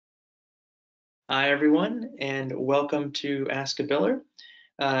Hi, everyone, and welcome to Ask a Biller.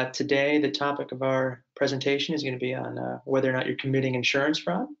 Today, the topic of our presentation is going to be on whether or not you're committing insurance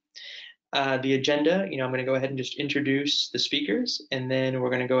fraud. The agenda, I'm going to go ahead and just introduce the speakers, and then we're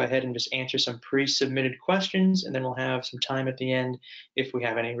going to go ahead and just answer some pre-submitted questions, and then we'll have some time at the end, if we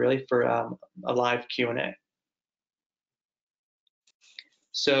have any, really, for a live Q&A.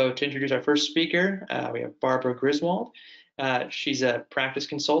 So to introduce our first speaker, we have Barbara Griswold. She's a practice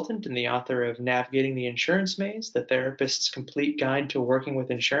consultant and the author of Navigating the Insurance Maze, the Therapist's Complete Guide to Working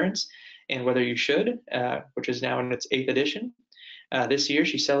with Insurance and Whether You Should, which is now in its 8th edition. This year,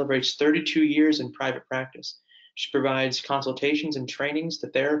 she celebrates 32 years in private practice. She provides consultations and trainings to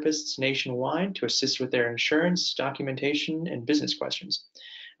therapists nationwide to assist with their insurance, documentation, and business questions.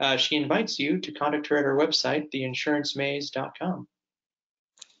 She invites you to contact her at her website, theinsurancemaze.com.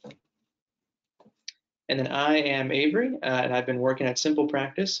 And then I am Avery, and I've been working at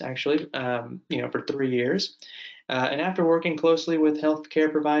SimplePractice actually, for 3 years. And after working closely with healthcare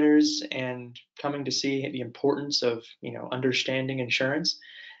providers and coming to see the importance of, understanding insurance,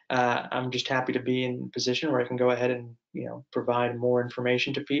 I'm just happy to be in a position where I can go ahead and, provide more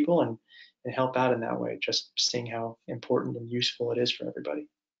information to people and help out in that way, just seeing how important and useful it is for everybody.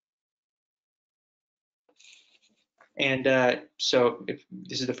 And so if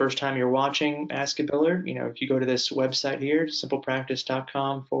this is the first time you're watching Ask a Biller, if you go to this website here,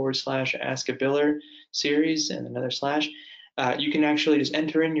 simplepractice.com/Ask a Biller series and another slash, you can actually just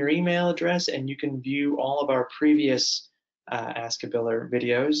enter in your email address and you can view all of our previous Ask a Biller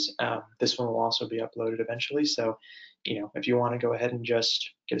videos. This one will also be uploaded eventually. So, if you want to go ahead and just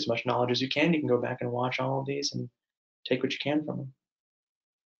get as much knowledge as you can go back and watch all of these and take what you can from them.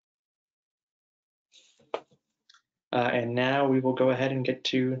 And now we will go ahead and get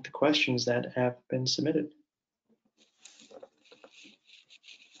to the questions that have been submitted.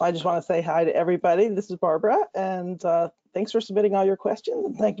 I just want to say hi to everybody. This is Barbara, and thanks for submitting all your questions,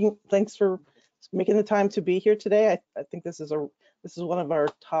 and thanks for making the time to be here today. I think this is one of our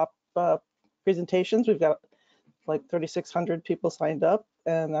top presentations. We've got like 3,600 people signed up,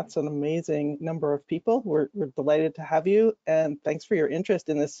 and that's an amazing number of people. We're delighted to have you, and thanks for your interest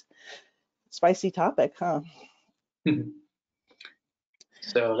in this spicy topic, huh?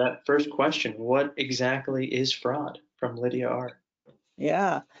 So that first question, what exactly is fraud, from Lydia R?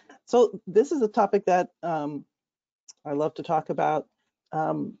 Yeah, so this is a topic that I love to talk about.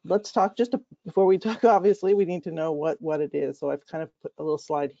 Let's talk before we talk, obviously, we need to know what it is. So I've kind of put a little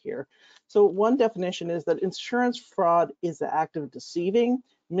slide here. So one definition is that insurance fraud is the act of deceiving,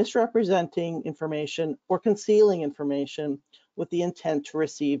 misrepresenting information, or concealing information with the intent to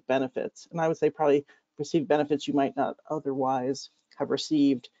receive benefits. And I would say probably receive benefits you might not otherwise have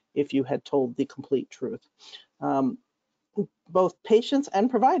received if you had told the complete truth. Both patients and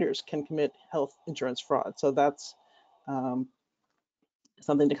providers can commit health insurance fraud. So that's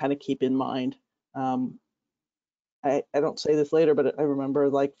something to kind of keep in mind. I don't say this later, but I remember,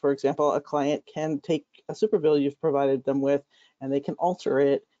 like, for example, a client can take a super bill you've provided them with, and they can alter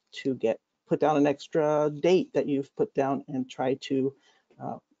it to put down an extra date that you've put down and try to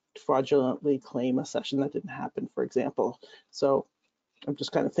fraudulently claim a session that didn't happen, for example. So I'm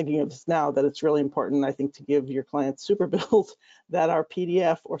just kind of thinking of this now, that it's really important, I think, to give your clients super bills that are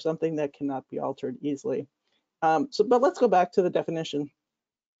PDF or something that cannot be altered easily. But let's go back to the definition.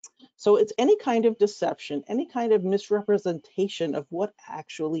 So it's any kind of deception, any kind of misrepresentation of what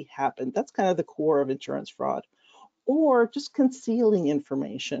actually happened. That's kind of the core of insurance fraud. Or just concealing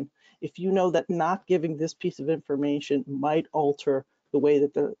information. If you know that not giving this piece of information might alter the way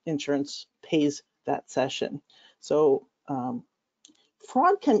that the insurance pays that session. So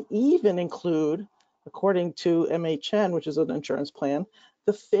fraud can even include, according to MHN, which is an insurance plan,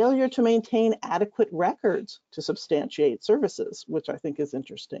 the failure to maintain adequate records to substantiate services, which I think is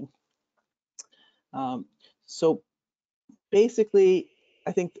interesting. So basically,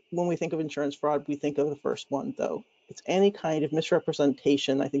 I think when we think of insurance fraud, we think of the first one, though. It's any kind of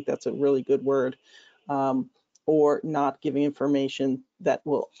misrepresentation. I think that's a really good word, or not giving information that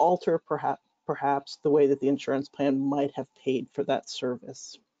will alter perhaps the way that the insurance plan might have paid for that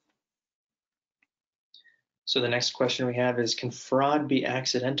service. So the next question we have is, can fraud be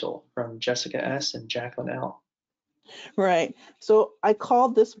accidental, from Jessica S. and Jacqueline L? Right. So I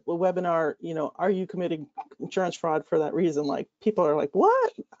called this webinar, are you committing insurance fraud, for that reason. Like, people are like,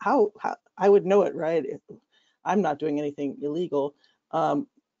 what? How I would know it, right? I'm not doing anything illegal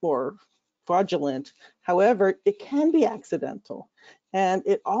or fraudulent. However, it can be accidental. And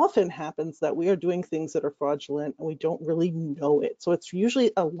it often happens that we are doing things that are fraudulent and we don't really know it. So it's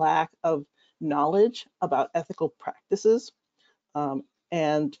usually a lack of knowledge about ethical practices.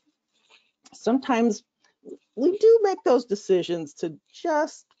 And Sometimes we do make those decisions to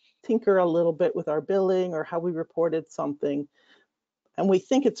just tinker a little bit with our billing or how we reported something, and we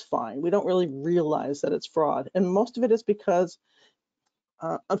think it's fine. We don't really realize that it's fraud. And most of it is because,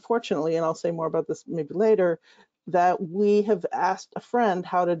 unfortunately, and I'll say more about this maybe later, that we have asked a friend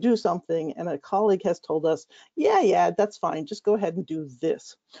how to do something and a colleague has told us, yeah, that's fine, just go ahead and do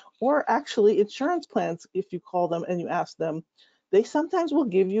this. Or actually insurance plans, if you call them and you ask them, they sometimes will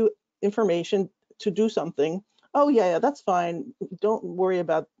give you information to do something. Oh yeah, that's fine, don't worry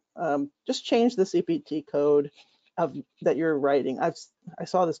about, just change the CPT code that you're writing. I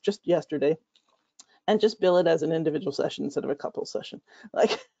saw this just yesterday, and just bill it as an individual session instead of a couple session.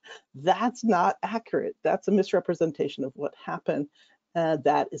 Like, that's not accurate. That's a misrepresentation of what happened.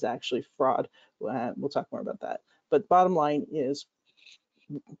 That is actually fraud. We'll talk more about that. But bottom line is,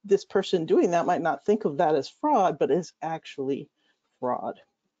 this person doing that might not think of that as fraud, but is actually fraud.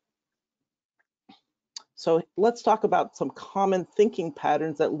 So let's talk about some common thinking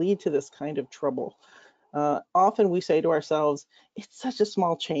patterns that lead to this kind of trouble. Often we say to ourselves, it's such a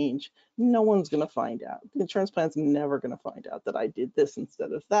small change, no one's going to find out. The insurance plan's never going to find out that I did this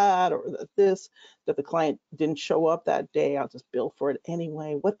instead of that, or that the client didn't show up that day, I'll just bill for it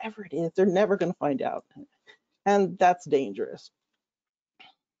anyway. Whatever it is, they're never going to find out. And that's dangerous.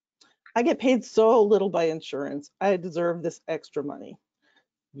 I get paid so little by insurance, I deserve this extra money.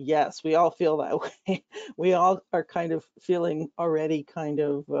 Yes, we all feel that way. We all are kind of feeling already kind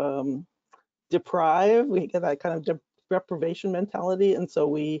of deprived. We get that kind of deprivation mentality, and so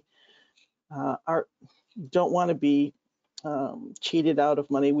we don't want to be cheated out of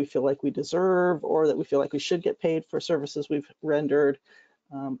money we feel like we deserve, or that we feel like we should get paid for services we've rendered.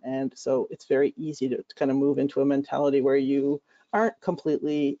 And so it's very easy to kind of move into a mentality where you aren't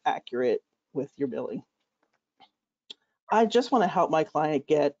completely accurate with your billing. I just want to help my client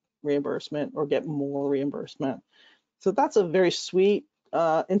get reimbursement or get more reimbursement. So that's a very sweet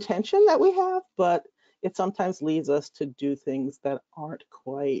intention that we have, but it sometimes leads us to do things that aren't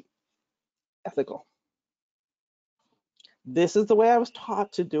quite ethical. This is the way I was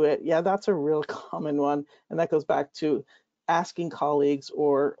taught to do it. Yeah, that's a real common one. And that goes back to asking colleagues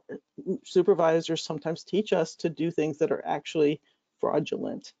or supervisors sometimes teach us to do things that are actually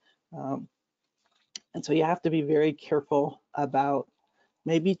fraudulent. And so you have to be very careful about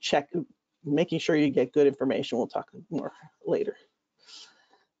maybe making sure you get good information. We'll talk more later.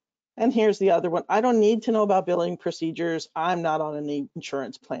 And here's the other one. I don't need to know about billing procedures. I'm not on any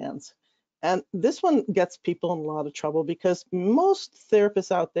insurance plans. And this one gets people in a lot of trouble because most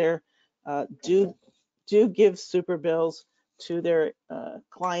therapists out there do give super bills to their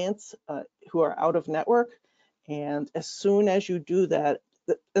clients who are out of network. And as soon as you do that,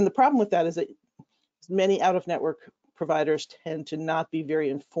 and the problem with that is that many out of network providers tend to not be very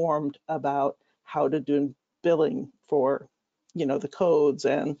informed about how to do billing for, the codes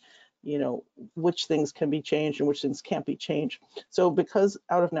and, which things can be changed and which things can't be changed. So because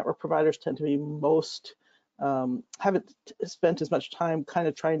out of network providers tend to be haven't spent as much time kind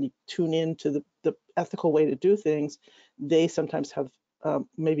of trying to tune into the ethical way to do things, they sometimes have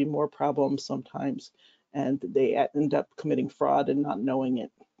maybe more problems sometimes, and they end up committing fraud and not knowing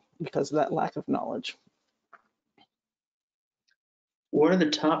it because of that lack of knowledge. What are the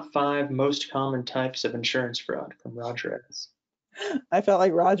top 5 most common types of insurance fraud from Roger S? I felt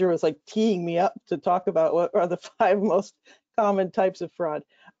like Roger was like teeing me up to talk about what are the 5 most common types of fraud.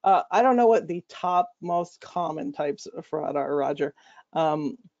 I don't know what the top most common types of fraud are, Roger.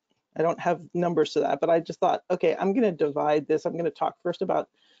 I don't have numbers to that, but I just thought, okay, I'm going to divide this. I'm going to talk first about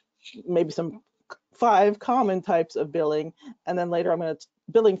maybe some 5 common types of billing, and then later I'm going to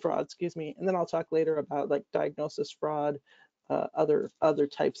billing fraud, excuse me, and then I'll talk later about like diagnosis fraud, other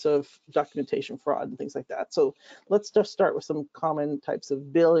types of documentation fraud and things like that. So let's just start with some common types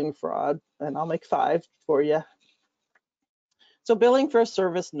of billing fraud, and I'll make 5 for you. So billing for a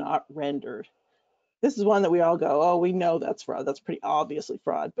service not rendered. This is one that we all go, oh, we know that's fraud. That's pretty obviously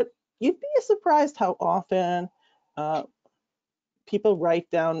fraud. But you'd be surprised how often people write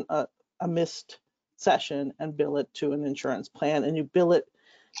down a missed session and bill it to an insurance plan, and you bill it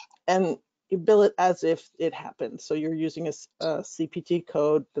as if it happened. So you're using a CPT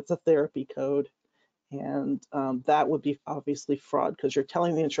code that's a therapy code, and that would be obviously fraud because you're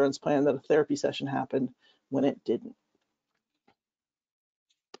telling the insurance plan that a therapy session happened when it didn't.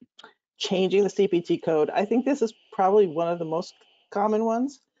 Changing the CPT code, I think this is probably one of the most common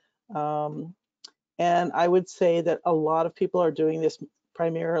ones. And I would say that a lot of people are doing this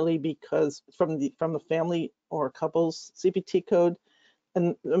primarily because from the family or couple's CPT code.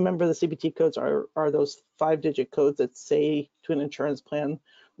 And remember, the CPT codes are those 5-digit codes that say to an insurance plan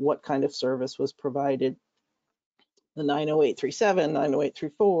what kind of service was provided. The 90837,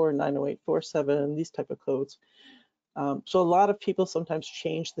 90834, 90847, these type of codes. So a lot of people sometimes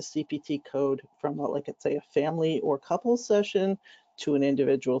change the CPT code from like let's say a family or couple session to an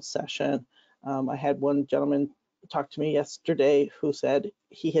individual session. I had one gentleman talk to me yesterday who said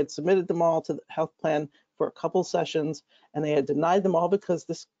he had submitted them all to the health plan for a couple sessions, and they had denied them all because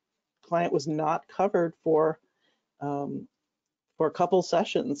this client was not covered for a couple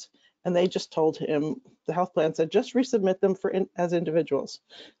sessions. And they just told him, the health plan said, just resubmit them as individuals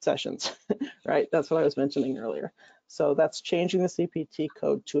sessions, right? That's what I was mentioning earlier. So that's changing the CPT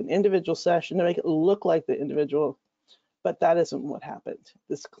code to an individual session to make it look like the individual, but that isn't what happened.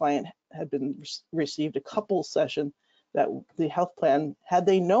 This client had been received a couple session that the health plan, had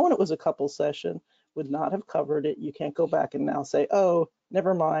they known it was a couple session, would not have covered it. You can't go back and now say, oh,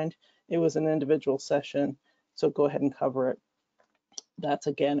 never mind, it was an individual session, so go ahead and cover it. That's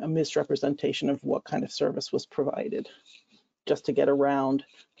again a misrepresentation of what kind of service was provided, just to get around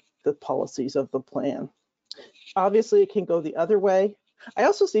the policies of the plan. Obviously, it can go the other way. I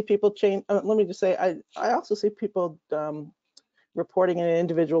also see people change. Let me just say, I also see people reporting an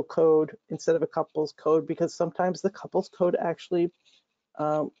individual code instead of a couples code, because sometimes the couples code actually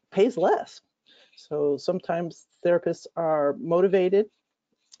pays less. So sometimes therapists are motivated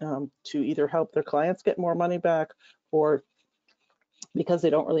to either help their clients get more money back, or because they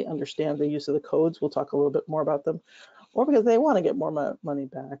don't really understand the use of the codes, we'll talk a little bit more about them, or because they want to get more money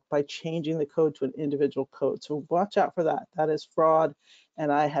back by changing the code to an individual code. So watch out for that. That is fraud.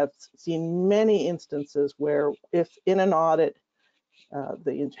 And I have seen many instances where if in an audit,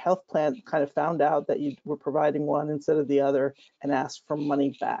 the health plan kind of found out that you were providing one instead of the other and asked for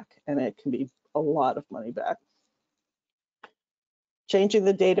money back, and it can be a lot of money back. Changing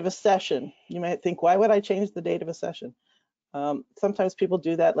the date of a session. You might think, why would I change the date of a session? Sometimes people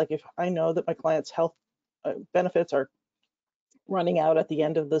do that. Like if I know that my client's health benefits are running out at the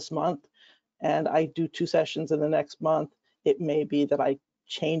end of this month and I do 2 sessions in the next month, it may be that I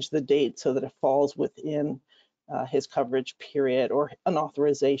change the date so that it falls within his coverage period, or an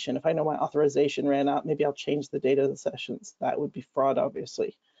authorization. If I know my authorization ran out, maybe I'll change the date of the sessions. That would be fraud,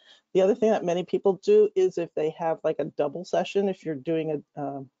 obviously. The other thing that many people do is if they have like a double session, if you're doing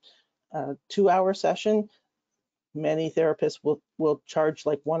a 2-hour session, many therapists will charge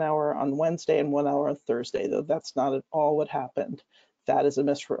like 1 hour on Wednesday and 1 hour on Thursday, though that's not at all what happened. That is a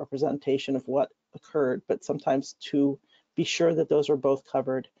misrepresentation of what occurred, but sometimes to be sure that those are both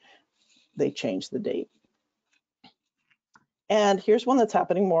covered, they change the date. And here's one that's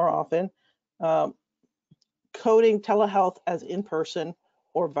happening more often, coding telehealth as in-person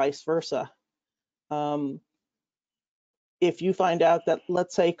or vice versa. If you find out that,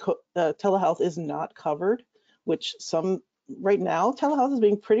 let's say, telehealth is not covered, which right now, telehealth is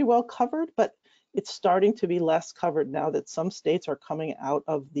being pretty well covered, but it's starting to be less covered now that some states are coming out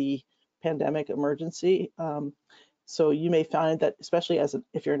of the pandemic emergency. So you may find that, especially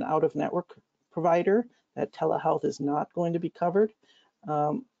if you're an out-of-network provider, that telehealth is not going to be covered.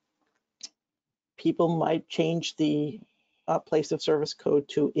 People might change the place of service code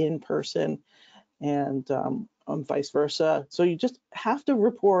to in-person, and vice versa. So you just have to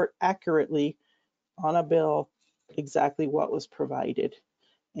report accurately on a bill exactly what was provided.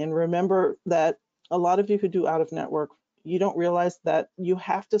 And remember that a lot of you who do out of network, you don't realize that you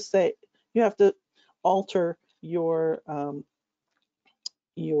have to alter your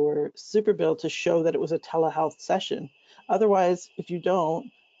super bill to show that it was a telehealth session. Otherwise, if you don't,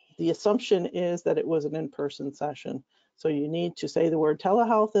 the assumption is that it was an in-person session. So you need to say the word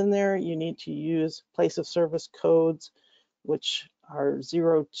telehealth in there. You need to use place of service codes, which are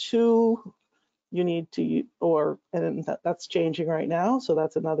 02. You need to, and that's changing right now, so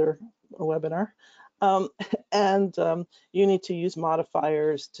that's another webinar. You need to use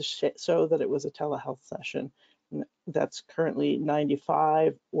modifiers to show that it was a telehealth session. That's currently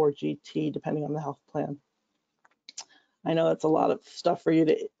 95 or GT, depending on the health plan. I know that's a lot of stuff for you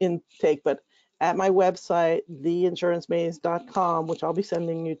to intake, but at my website, theinsurancemaze.com, which I'll be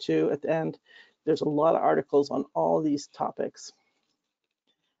sending you to at the end, there's a lot of articles on all these topics.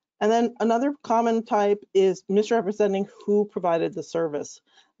 And then another common type is misrepresenting who provided the service.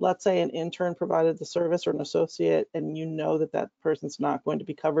 Let's say an intern provided the service, or an associate, and you know that that person's not going to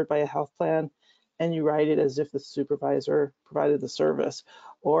be covered by a health plan, and you write it as if the supervisor provided the service.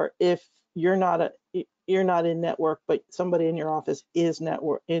 Or if you're not in network, but somebody in your office is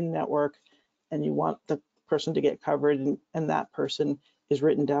in network, and you want the person to get covered, and that person is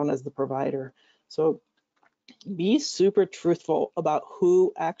written down as the provider. So be super truthful about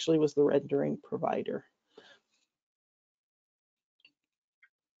who actually was the rendering provider.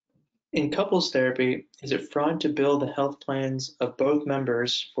 In couples therapy, is it fraud to bill the health plans of both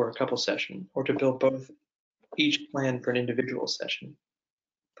members for a couple session, or to bill both each plan for an individual session?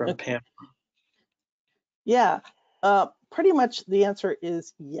 From Okay. Pam. Yeah, pretty much the answer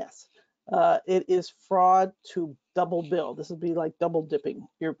is yes. It is fraud to double bill. This would be like double dipping.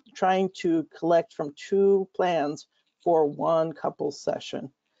 You're trying to collect from two plans for one couple session.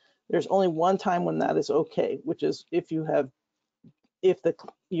 There's only one time when that is okay, which is if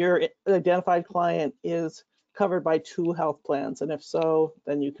your identified client is covered by two health plans. And if so,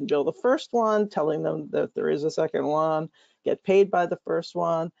 then you can bill the first one, telling them that there is a second one, get paid by the first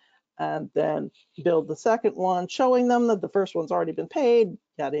one, and then bill the second one, showing them that the first one's already been paid,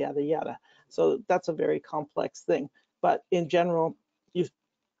 yada, yada, yada. So that's a very complex thing. But in general,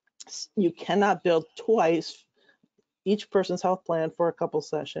 you cannot bill twice each person's health plan for a couple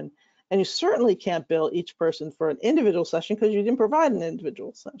session. And you certainly can't bill each person for an individual session because you didn't provide an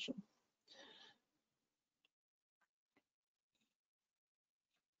individual session.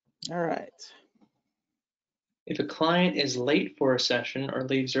 All right. If a client is late for a session or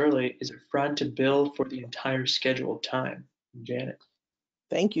leaves early, is it fraud to bill for the entire scheduled time? Janet.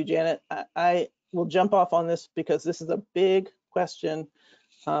 Thank you, Janet. I will jump off on this because this is a big question.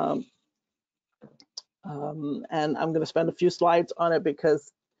 And I'm going to spend a few slides on it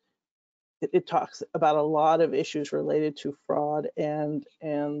because it talks about a lot of issues related to fraud and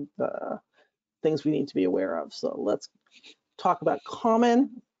things we need to be aware of. So let's talk about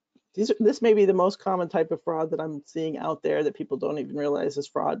common. This may be the most common type of fraud that I'm seeing out there that people don't even realize is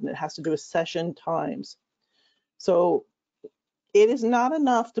fraud, and it has to do with session times. So it is not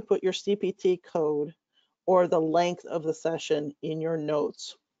enough to put your CPT code or the length of the session in your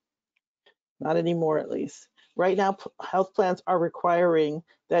notes. Not anymore, at least. Right now, health plans are requiring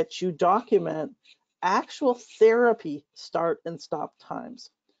that you document actual therapy start and stop times.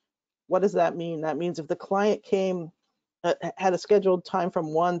 What does that mean? That means if the client had a scheduled time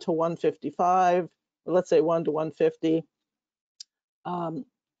from 1 to 1:55, let's say 1 to 1:50, and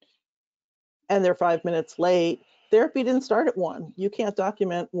they're 5 minutes late, therapy didn't start at 1. You can't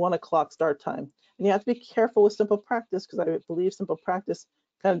document 1 o'clock start time. And you have to be careful with SimplePractice because I believe SimplePractice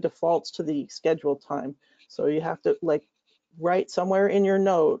kind of defaults to the scheduled time. So you have to write somewhere in your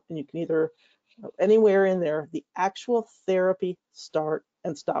note, and you can either anywhere in there, the actual therapy start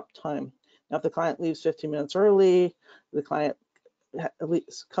and stop time. Now, if the client leaves 15 minutes early, the client at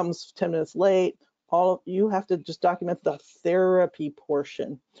least comes 10 minutes late, you have to just document the therapy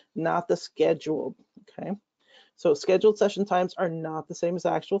portion, not the scheduled, okay? So scheduled session times are not the same as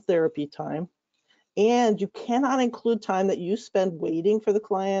actual therapy time. And you cannot include time that you spend waiting for the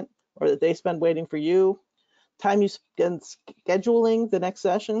client or that they spend waiting for you, time you spend scheduling the next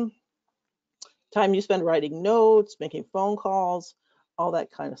session, time you spend writing notes, making phone calls, all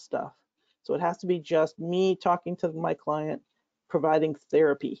that kind of stuff. So it has to be just me talking to my client, providing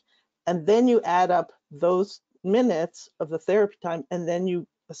therapy. And then you add up those minutes of the therapy time, and then you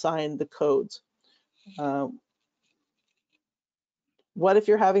assign the codes. What if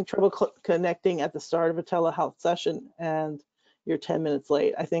you're having trouble connecting at the start of a telehealth session and you're 10 minutes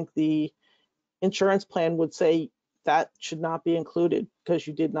late? I think the insurance plan would say that should not be included because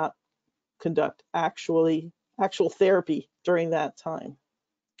you did not conduct actual therapy during that time.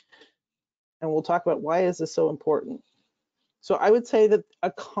 And we'll talk about why is this so important. So I would say that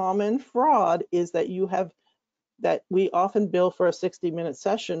a common fraud is that we often bill for a 60-minute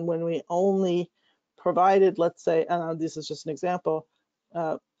session when we only provided, let's say, this is just an example,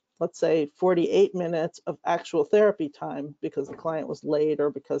 let's say 48 minutes of actual therapy time because the client was late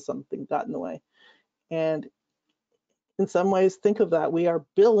or because something got in the way. And in some ways, think of that. We are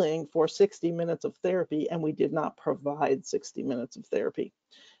billing for 60 minutes of therapy and we did not provide 60 minutes of therapy.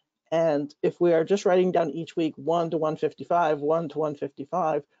 And if we are just writing down each week 1 to 1:55, 1 to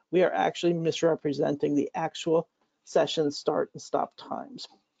 1:55, we are actually misrepresenting the actual session start and stop times.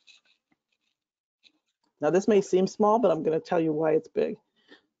 Now, this may seem small, but I'm going to tell you why it's big.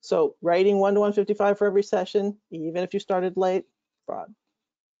 So writing 1 to 1:55 for every session, even if you started late, fraud.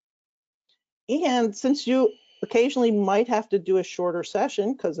 And since you occasionally might have to do a shorter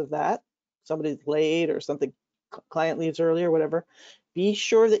session because of that, somebody's late or something, client leaves early or whatever, be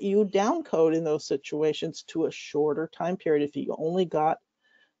sure that you down code in those situations to a shorter time period. If you only got,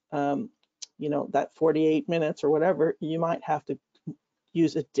 that 48 minutes or whatever, you might have to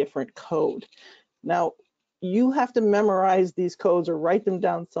use a different code. Now, you have to memorize these codes or write them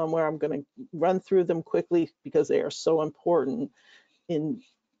down somewhere. I'm going to run through them quickly because they are so important in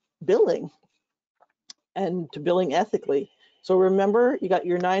billing and to billing ethically. So remember, you got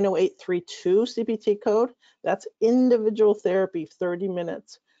your 90832 CPT code. That's individual therapy, 30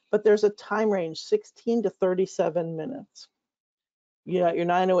 minutes. but there's a time range, 16 to 37 minutes. You got your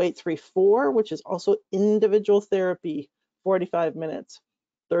 90834, which is also individual therapy, 45 minutes,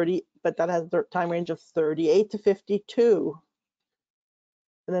 30, but that has a time range of 38 to 52.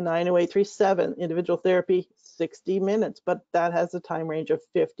 And the 90837, individual therapy, 60 minutes, but that has a time range of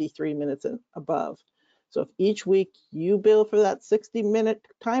 53 minutes and above. So if each week you bill for that 60-minute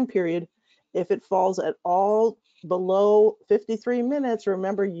time period, if it falls at all below 53 minutes,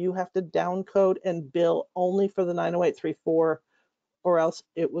 remember you have to down code and bill only for the 90834, or else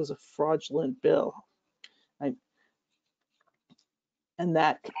it was a fraudulent bill. And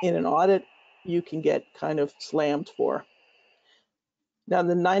that in an audit, you can get kind of slammed for. Now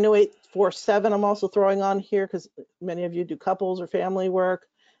the 90847 I'm also throwing on here because many of you do couples or family work.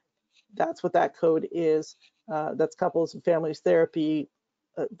 That's what that code is. That's couples and families therapy.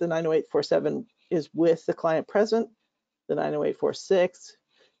 The 90847 is with the client present. The 90846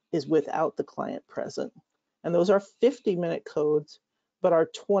 is without the client present. And those are 50-minute codes, but are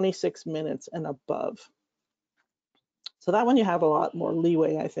 26 minutes and above. So that one you have a lot more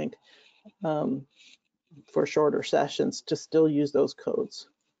leeway, I think, for shorter sessions to still use those codes.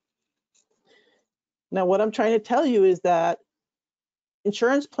 Now, what I'm trying to tell you is that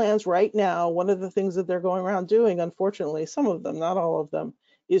insurance plans right now, one of the things that they're going around doing, unfortunately, some of them, not all of them,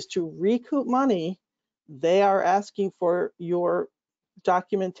 is to recoup money. They are asking for your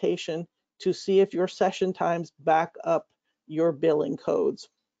documentation to see if your session times back up your billing codes.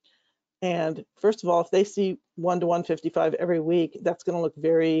 And first of all, if they see 1 to 155 every week, that's going to look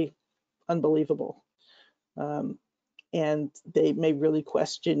very unbelievable. And they may really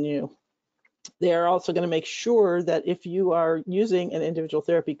question you. They are also going to make sure that if you are using an individual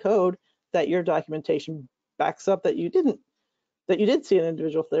therapy code, that your documentation backs up that you did see an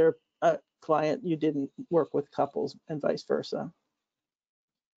individual therapy client, you didn't work with couples, and vice versa.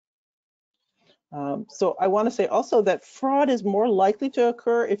 So I want to say also that fraud is more likely to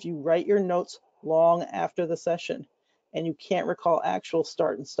occur if you write your notes long after the session and you can't recall actual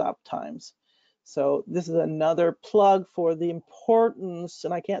start and stop times. So this is another plug for the importance,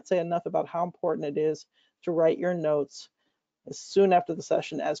 and I can't say enough about how important it is to write your notes as soon after the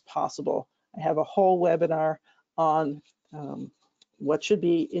session as possible. I have a whole webinar on what should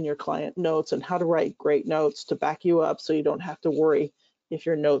be in your client notes and how to write great notes to back you up so you don't have to worry if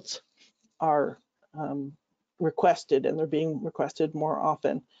your notes are requested, and they're being requested more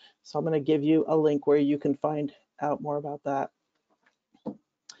often. So I'm going to give you a link where you can find out more about that.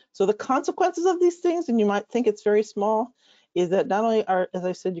 So the consequences of these things, and you might think it's very small, is that not only are, as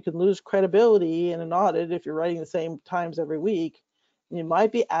I said, you could lose credibility in an audit if you're writing the same times every week, and you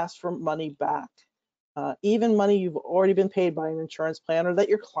might be asked for money back. Even money you've already been paid by an insurance plan, or that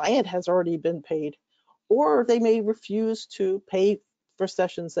your client has already been paid, or they may refuse to pay for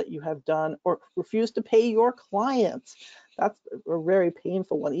sessions that you have done, or refuse to pay your clients. That's a very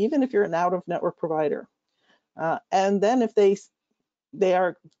painful one, even if you're an out-of-network provider. And then if they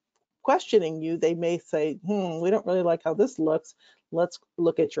are questioning you, they may say, we don't really like how this looks. Let's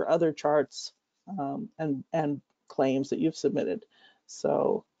look at your other charts and claims that you've submitted.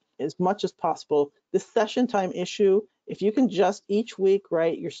 So as much as possible, this session time issue, if you can just each week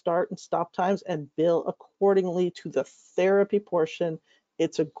write your start and stop times and bill accordingly to the therapy portion,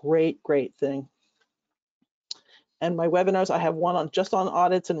 it's a great, great thing. And my webinars, I have one on just on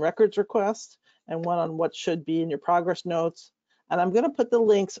audits and records requests, and one on what should be in your progress notes. And I'm going to put the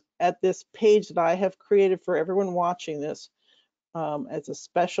links at this page that I have created for everyone watching this. It's a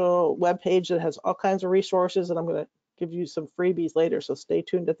special web page that has all kinds of resources, and I'm going to give you some freebies later, so stay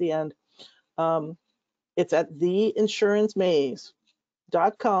tuned at the end. It's at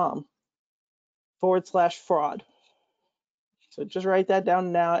theinsurancemaze.com/fraud. So just write that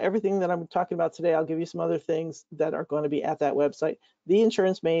down now. Everything that I'm talking about today, I'll give you some other things that are going to be at that website,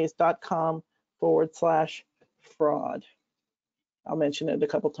 theinsurancemaze.com/fraud. I'll mention it a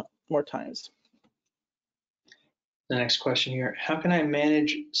couple more times. The next question here, how can I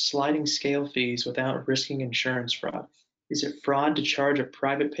manage sliding scale fees without risking insurance fraud? Is it fraud to charge a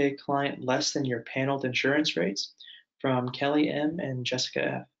private pay client less than your paneled insurance rates? From Kelly M. and Jessica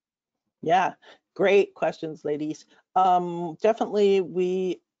F. Yeah, great questions, ladies.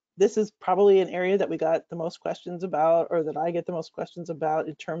 Definitely, this is probably an area that we got the most questions about, or that I get the most questions about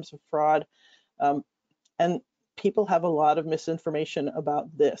in terms of fraud. And people have a lot of misinformation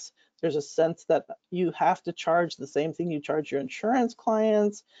about this. There's a sense that you have to charge the same thing you charge your insurance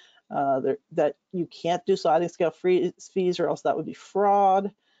clients, that you can't do sliding scale fees or else that would be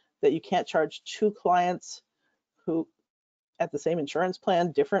fraud, that you can't charge two clients who at the same insurance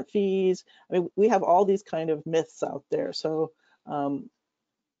plan different fees. I mean, we have all these kind of myths out there. So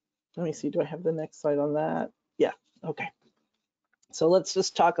Let me see, do I have the next slide on that? Yeah, okay. So let's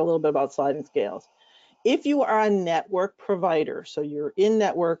just talk a little bit about sliding scales. If you are a network provider, so you're in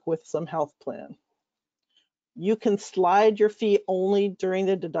network with some health plan, you can slide your fee only during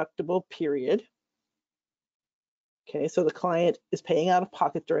the deductible period. Okay, so the client is paying out of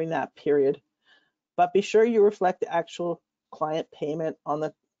pocket during that period, but be sure you reflect the actual client payment on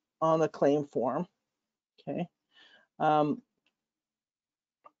the claim form. Okay.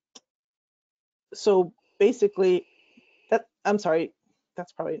 So basically, I'm sorry,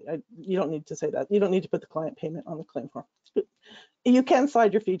 that's probably, you don't need to say that. You don't need to put the client payment on the claim form. You can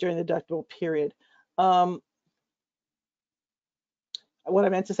slide your fee during the deductible period. What I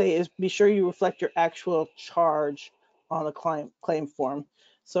meant to say is be sure you reflect your actual charge on the claim form.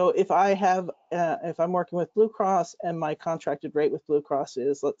 So if I have, if I'm working with Blue Cross and my contracted rate with Blue Cross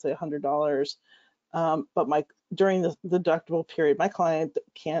is, let's say $100, but during the deductible period, my client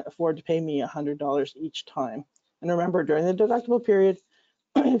can't afford to pay me $100 each time. And remember, during the deductible period,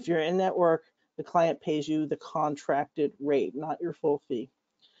 if you're in network, the client pays you the contracted rate, not your full fee.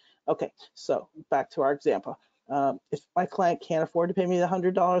 Okay, so back to our example. If my client can't afford to pay me the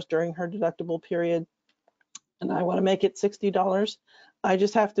 $100 during her deductible period, and I want to make it $60, I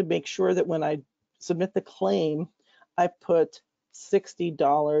just have to make sure that when I submit the claim, I put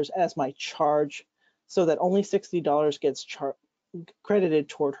 $60 as my charge so that only $60 gets credited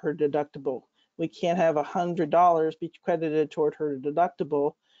toward her deductible. We can't have $100 be credited toward her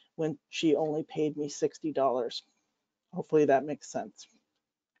deductible when she only paid me $60. Hopefully that makes sense.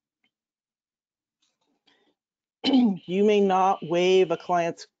 You may not waive a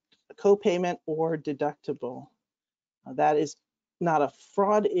client's copayment or deductible. That is not a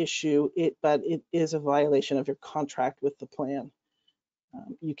fraud issue, but it is a violation of your contract with the plan.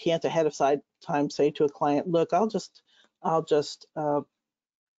 You can't ahead of time say to a client, look, I'll just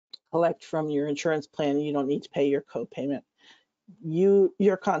collect from your insurance plan and you don't need to pay your copayment.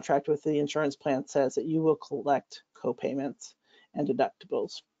 Your contract with the insurance plan says that you will collect copayments and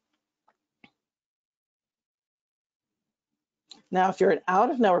deductibles. Now, if you're an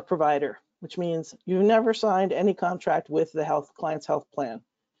out-of-network provider, which means you've never signed any contract with the client's health plan,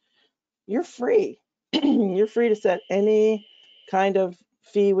 you're free. You're free to set any kind of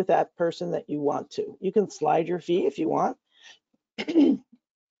fee with that person that you want to. You can slide your fee if you want,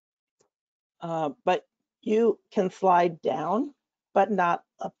 but you can slide down, but not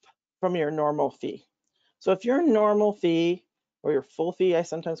up from your normal fee. So if your normal fee, or your full fee, I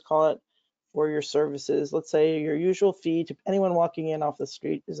sometimes call it, for your services, let's say your usual fee to anyone walking in off the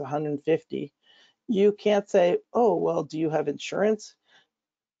street is $150, you can't say, oh, well, do you have insurance?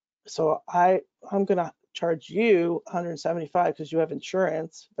 So I'm gonna charge you $175 because you have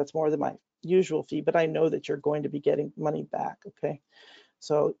insurance. That's more than my usual fee, but I know that you're going to be getting money back, okay?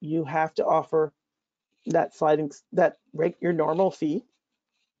 So you have to offer that your normal fee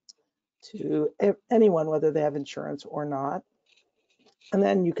to anyone, whether they have insurance or not. And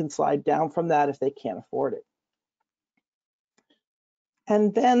then you can slide down from that if they can't afford it.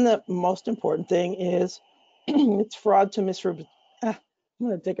 And then the most important thing is it's fraud to misrepresent. I'm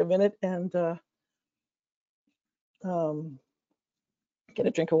gonna take a minute and get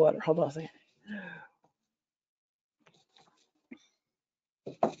a drink of water. Hold on a second.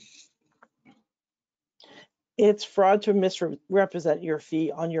 It's fraud to misrepresent your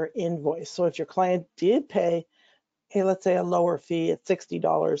fee on your invoice. So if your client did pay, hey, let's say a lower fee at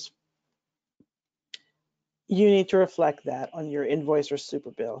 $60, you need to reflect that on your invoice or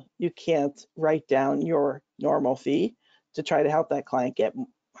super bill. You can't write down your normal fee to try to help that client get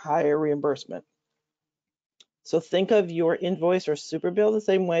higher reimbursement. So think of your invoice or super bill the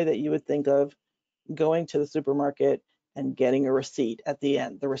same way that you would think of going to the supermarket and getting a receipt at the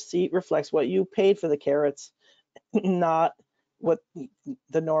end. The receipt reflects what you paid for the carrots, not what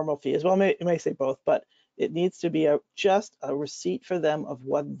the normal fee is. Well, it may say both, but it needs to be just a receipt for them of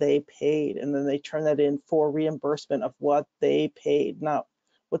what they paid, and then they turn that in for reimbursement of what they paid, not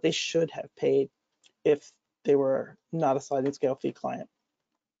what they should have paid if they were not a sliding scale fee client.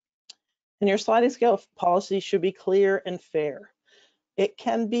 And your sliding scale policy should be clear and fair. It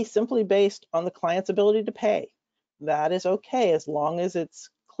can be simply based on the client's ability to pay. That is okay as long as it's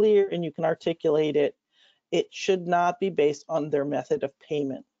clear and you can articulate it. It should not be based on their method of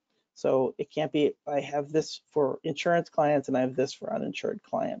payment. So it can't be, I have this for insurance clients and I have this for uninsured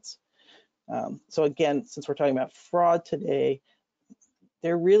clients. So again, since we're talking about fraud today,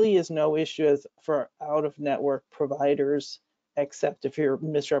 there really is no issue for out-of-network providers, except if you're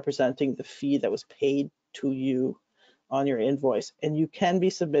misrepresenting the fee that was paid to you on your invoice. And you can be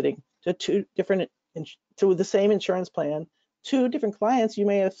submitting to to the same insurance plan two different clients, you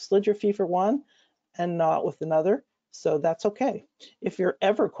may have slid your fee for one and not with another. So that's okay. If you're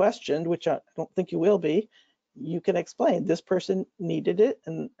ever questioned, which I don't think you will be, you can explain this person needed it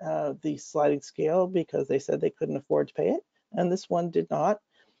and the sliding scale because they said they couldn't afford to pay it, and this one did not.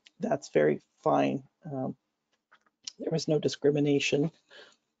 That's very fine. There was no discrimination.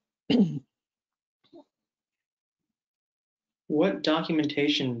 What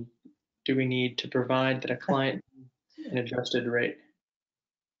documentation do we need to provide that a client an adjusted rate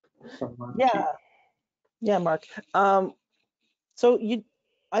from month to? Yeah, Mark. So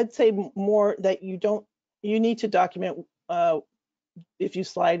I'd say more that you need to document if you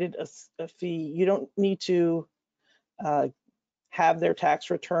slided a fee. You don't need to have their tax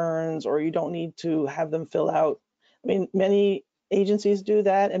returns, or you don't need to have them fill out. I mean, many agencies do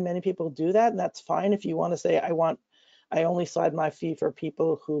that and many people do that, and that's fine. If you want to say, I only slide my fee for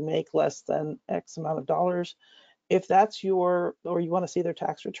people who make less than X amount of dollars. If that's or you want to see their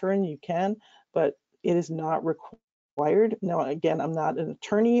tax return, you can, but it is not required. Now, again, I'm not an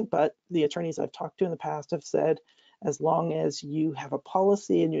attorney, but the attorneys I've talked to in the past have said, as long as you have a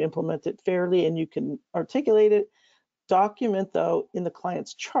policy and you implement it fairly and you can articulate it, document though in the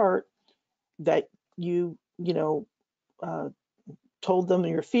client's chart that you told them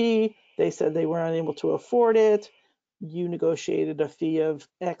your fee, they said they were unable to afford it, you negotiated a fee of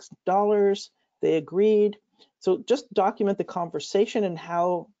X dollars, they agreed. So just document the conversation and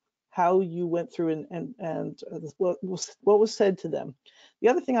how you went through and what was said to them. The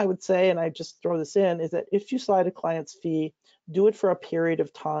other thing I would say, and I just throw this in, is that if you slide a client's fee, do it for a period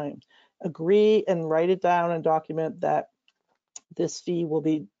of time. Agree and write it down and document that this fee will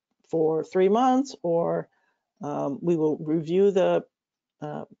be for 3 months, or we will review the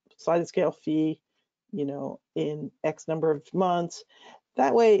sliding scale fee, in X number of months.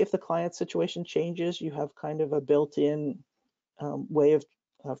 That way, if the client situation changes, you have kind of a built-in way of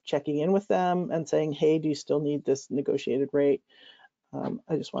checking in with them and saying, hey, do you still need this negotiated rate?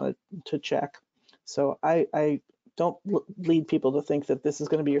 I just wanted to check. So I don't lead people to think that this is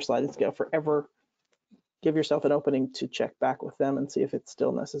going to be your sliding scale forever. Give yourself an opening to check back with them and see if it's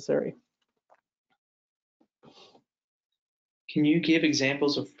still necessary. Can you give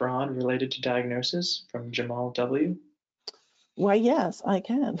examples of fraud related to diagnosis from Jamal W? Why, yes, I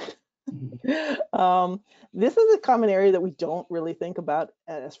can. This is a common area that we don't really think about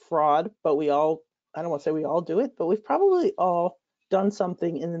as fraud, but I don't want to say we all do it, but we've probably all done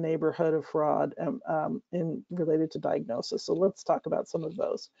something in the neighborhood of fraud in related to diagnosis. So let's talk about some of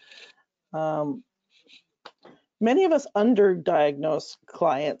those. Many of us underdiagnose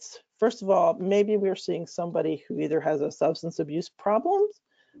clients. First of all, maybe we're seeing somebody who either has a substance abuse problem,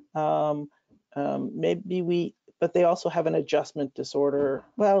 but they also have an adjustment disorder.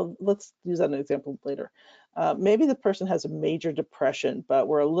 Well, let's use that as an example later. Maybe the person has a major depression, but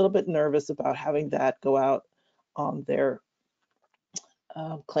we're a little bit nervous about having that go out on their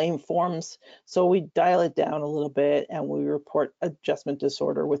claim forms. So we dial it down a little bit and we report adjustment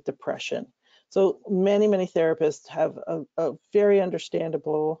disorder with depression. So many therapists have a very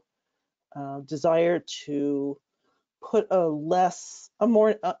understandable desire to put a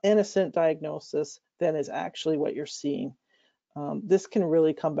more innocent diagnosis than is actually what you're seeing. This can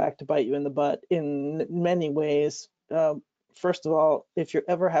really come back to bite you in the butt in many ways. First of all, if you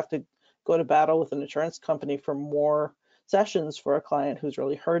ever have to go to battle with an insurance company for more sessions for a client who's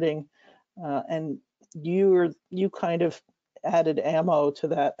really hurting, and you kind of added ammo to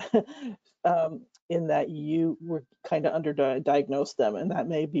that in that you were kind of underdiagnosed them, and that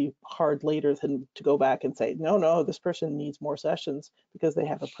may be hard later than to go back and say, no, this person needs more sessions because they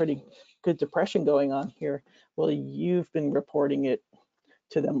have a pretty good depression going on here. Well, you've been reporting it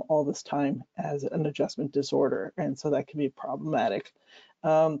to them all this time as an adjustment disorder, and so that can be problematic.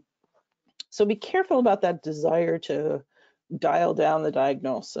 So be careful about that desire to dial down the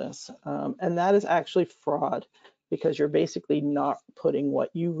diagnosis, and that is actually fraud, because you're basically not putting what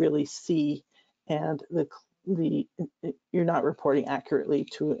you really see, and you're not reporting accurately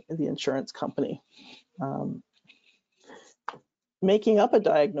to the insurance company. Making up a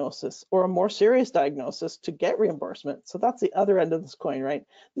diagnosis or a more serious diagnosis to get reimbursement. So that's the other end of this coin, right?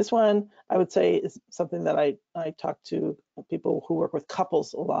 This one, I would say, is something that I talk to people who work with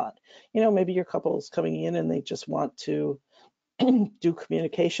couples a lot. Maybe your couple's coming in and they just want to do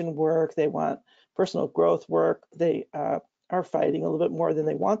communication work, they want personal growth work, they are fighting a little bit more than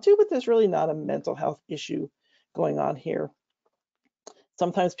they want to, but there's really not a mental health issue going on here.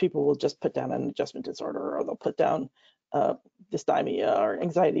 Sometimes people will just put down an adjustment disorder, or they'll put down dysthymia or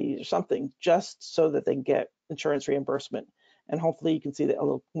anxiety or something, just so that they can get insurance reimbursement. And hopefully you can see that a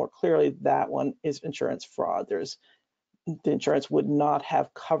little more clearly. That one is insurance fraud. There's the insurance would not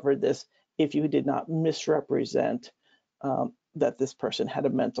have covered this if you did not misrepresent that this person had a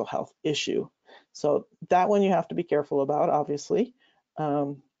mental health issue. So that one you have to be careful about, obviously.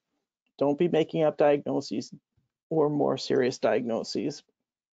 Don't be making up diagnoses or more serious diagnoses.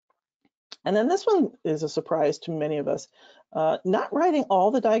 And then this one is a surprise to many of us. Not writing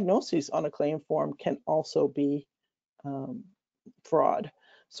all the diagnoses on a claim form can also be fraud.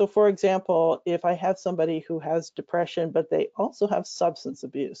 So for example, if I have somebody who has depression, but they also have substance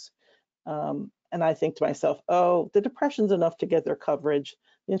abuse, and I think to myself, oh, the depression's enough to get their coverage.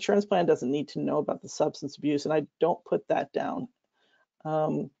 The insurance plan doesn't need to know about the substance abuse, and I don't put that down.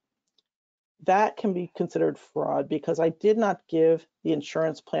 That can be considered fraud because I did not give the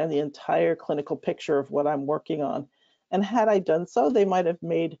insurance plan the entire clinical picture of what I'm working on. And had I done so, they might have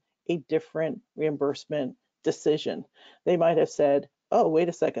made a different reimbursement decision. They might have said, oh, wait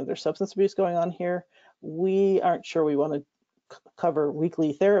a second, there's substance abuse going on here. We aren't sure we want to cover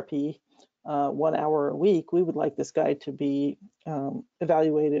weekly therapy, 1 hour a week. We would like this guy to be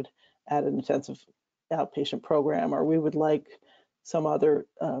evaluated at an intensive outpatient program, or we would like some other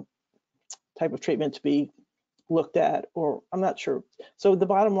type of treatment to be looked at, or I'm not sure. So the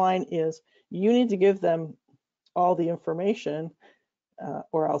bottom line is you need to give them all the information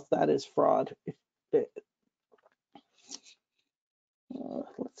or else that is fraud. Let's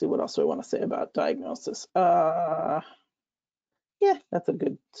see, what else do I want to say about diagnosis? Yeah, that's a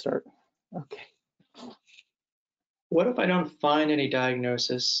good start. Okay. What if I don't find any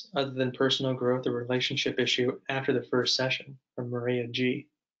diagnosis other than personal growth or relationship issue after the first session? From Maria G.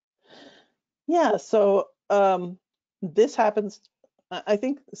 Yeah, so this happens. I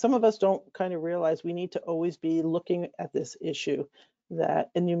think some of us don't kind of realize we need to always be looking at this issue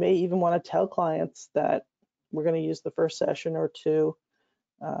and you may even want to tell clients that we're going to use the first session or two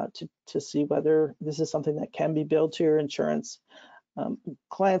to see whether this is something that can be billed to your insurance.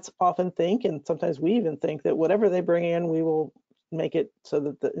 Clients often think, and sometimes we even think, that whatever they bring in, we will make it so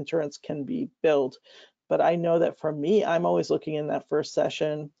that the insurance can be billed. But I know that for me, I'm always looking in that first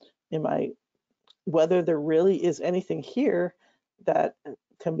session whether there really is anything here that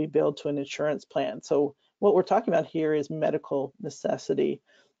can be billed to an insurance plan. So what we're talking about here is medical necessity.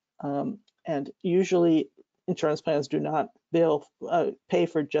 And usually insurance plans do not pay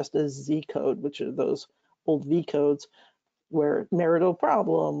for just a Z code, which are those old V codes where marital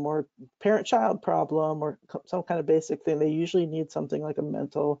problem or parent-child problem or some kind of basic thing. They usually need something like a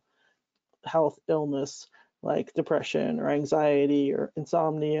mental health illness like depression or anxiety or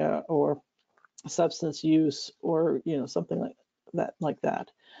insomnia or substance use or something like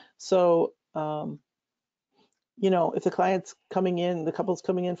that. So if the client's coming in, the couple's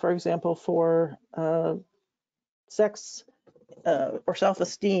coming in, for example, for sex or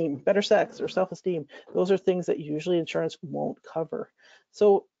self-esteem, better sex or self-esteem, those are things that usually insurance won't cover.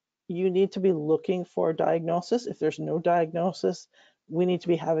 So you need to be looking for a diagnosis. If there's no diagnosis, we need to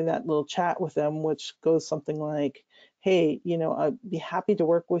be having that little chat with them, which goes something like, hey, I'd be happy to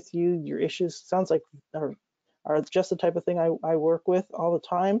work with you. Your issues sounds like are just the type of thing I work with all the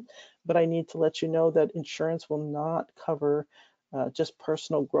time, but I need to let you know that insurance will not cover just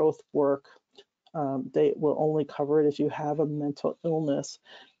personal growth work. They will only cover it if you have a mental illness.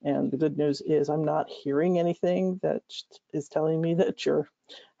 And the good news is I'm not hearing anything that is telling me that you're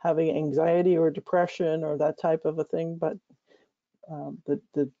having anxiety or depression or that type of a thing, but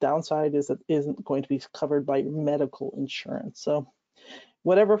the downside is it isn't going to be covered by your medical insurance. So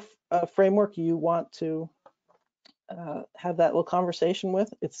whatever framework you want to have that little conversation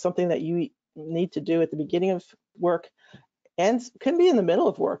with, it's something that you need to do at the beginning of work and can be in the middle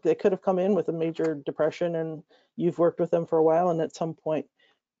of work. They could have come in with a major depression and you've worked with them for a while, and at some point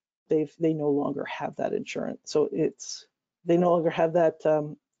they no longer have that insurance. So they no longer have that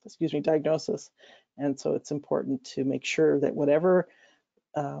diagnosis. And so it's important to make sure that whatever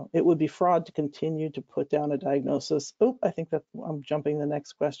it would be fraud to continue to put down a diagnosis. Oh, I think that I'm jumping the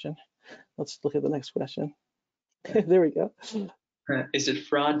next question. Let's look at the next question. There we go. Is it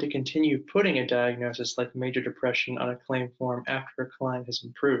fraud to continue putting a diagnosis like major depression on a claim form after a client has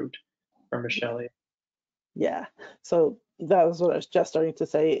improved? From Michelle. Yeah, so that was what I was just starting to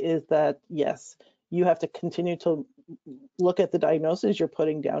say, is that yes, you have to continue to look at the diagnosis you're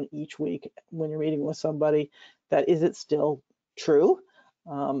putting down each week when you're meeting with somebody. That is it still true?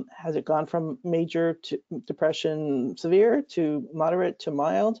 Has it gone from major to depression severe to moderate to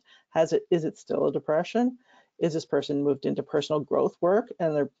mild? Is it still a depression? Is this person moved into personal growth work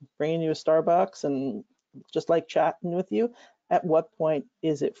and they're bringing you a Starbucks and just like chatting with you? At what point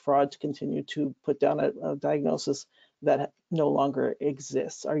is it fraud to continue to put down a diagnosis that no longer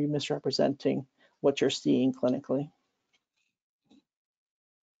exists? Are you misrepresenting what you're seeing clinically?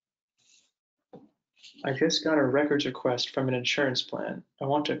 I just got a records request from an insurance plan. I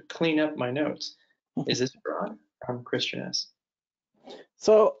want to clean up my notes. Is this fraud? From Christian S.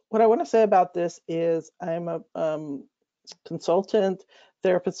 So what I want to say about this is I'm a consultant,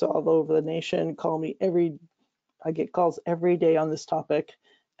 therapists all over the nation call me I get calls every day on this topic,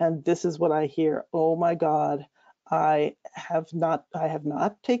 and this is what I hear. Oh my God, I have not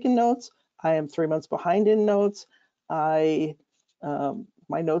taken notes. I am 3 months behind in notes. My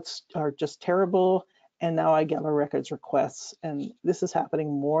notes are just terrible, and now I get a records requests, and this is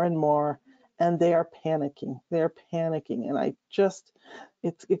happening more and more, and they are panicking. They're panicking, and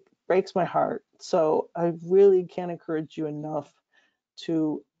it breaks my heart. So I really can't encourage you enough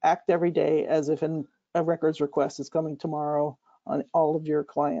to act every day as if a records request is coming tomorrow on all of your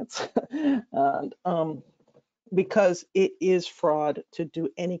clients. And because it is fraud to do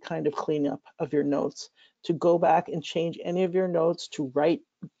any kind of cleanup of your notes, to go back and change any of your notes, to write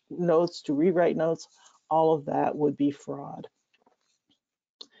notes, to rewrite notes, all of that would be fraud.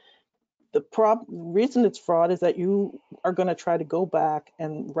 The reason it's fraud is that you are going to try to go back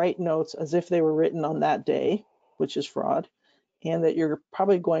and write notes as if they were written on that day, which is fraud, and that you're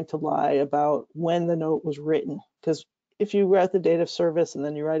probably going to lie about when the note was written. Because if you write the date of service and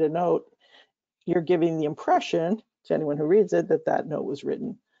then you write a note, you're giving the impression to anyone who reads it that that note was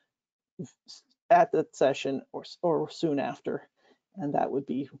written at that session or soon after, and that would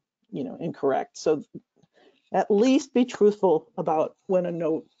be, incorrect. So at least be truthful about when a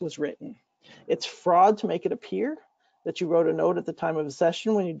note was written. It's fraud to make it appear that you wrote a note at the time of a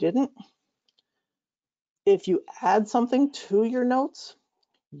session when you didn't. If you add something to your notes,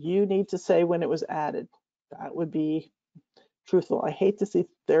 you need to say when it was added. That would be truthful. I hate to see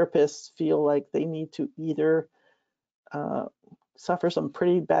therapists feel like they need to either suffer some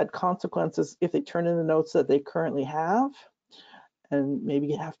pretty bad consequences if they turn in the notes that they currently have, and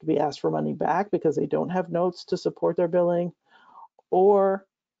maybe have to be asked for money back because they don't have notes to support their billing, or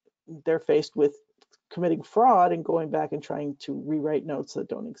they're faced with committing fraud and going back and trying to rewrite notes that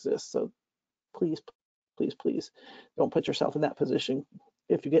don't exist. So please, please, please don't put yourself in that position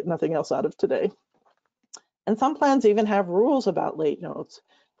if you get nothing else out of today. And some plans even have rules about late notes.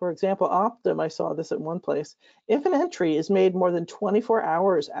 For example, Optum, I saw this at one place. If an entry is made more than 24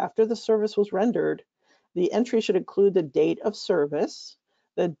 hours after the service was rendered, the entry should include the date of service,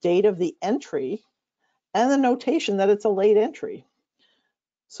 the date of the entry, and the notation that it's a late entry.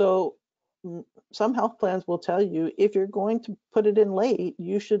 So some health plans will tell you if you're going to put it in late,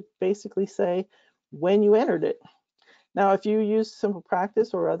 you should basically say when you entered it. Now, if you use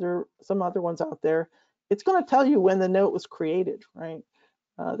SimplePractice or some other ones out there, it's going to tell you when the note was created, right?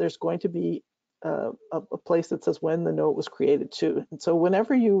 There's going to be a place that says when the note was created too. And so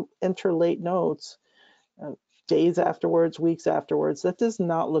whenever you enter late notes, days afterwards, weeks afterwards, that does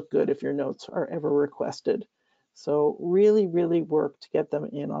not look good if your notes are ever requested. So really, really work to get them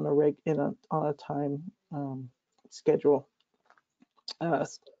in on a time schedule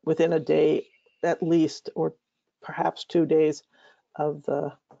within a day at least, or perhaps 2 days of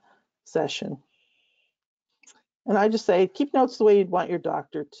the session. And I just say, keep notes the way you'd want your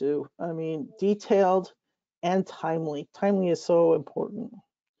doctor to. I mean, detailed and timely. Timely is so important.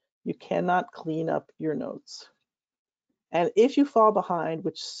 You cannot clean up your notes. And if you fall behind,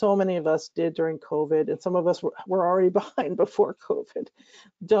 which so many of us did during COVID, and some of us were already behind before COVID,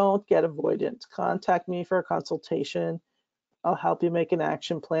 don't get avoidant. Contact me for a consultation. I'll help you make an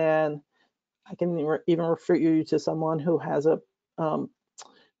action plan. I can even refer you to someone who has a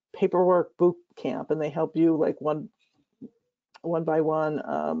paperwork boot camp, and they help you like one by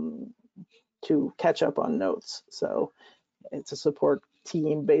one to catch up on notes. So it's a support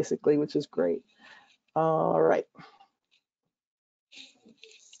team basically, which is great. All right.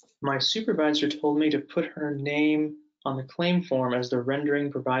 My supervisor told me to put her name on the claim form as the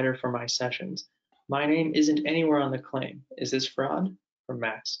rendering provider for my sessions. My name isn't anywhere on the claim. Is this fraud? From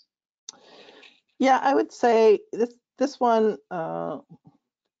Max. Yeah, I would say this one,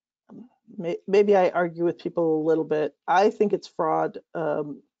 maybe I argue with people a little bit. I think it's fraud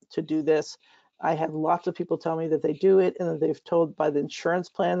to do this. I have lots of people tell me that they do it and that they've told by the insurance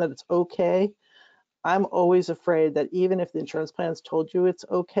plan that it's okay. I'm always afraid that even if the insurance plan has told you it's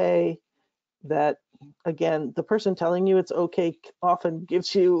okay, that again, the person telling you it's okay often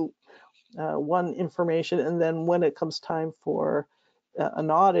gives you one information, and then when it comes time for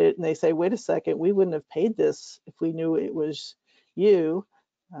an audit and they say, wait a second, we wouldn't have paid this if we knew it was you,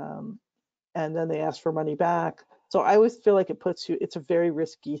 and then they ask for money back. So I always feel like it's a very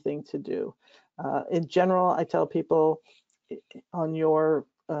risky thing to do. In general, I tell people on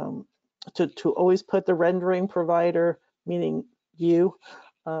to always put the rendering provider, meaning you,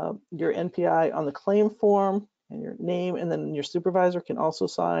 your NPI on the claim form and your name, and then your supervisor can also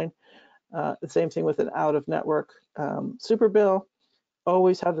sign. The same thing with an out-of-network super bill.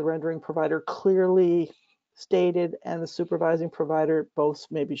 Always have the rendering provider clearly stated and the supervising provider both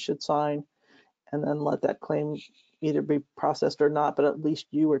maybe should sign, and then let that claim either be processed or not, but at least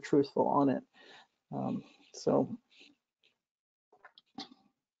you were truthful on it. So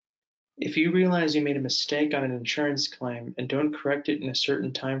If you realize you made a mistake on an insurance claim and don't correct it in a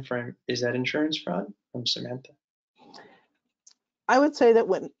certain time frame, is that insurance fraud? From Samantha. I would say that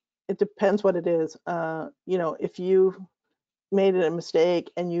when it depends what it is. If you made a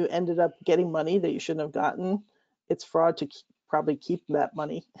mistake and you ended up getting money that you shouldn't have gotten, it's fraud to probably keep that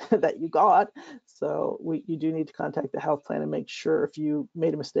money that you got. So you do need to contact the health plan and make sure if you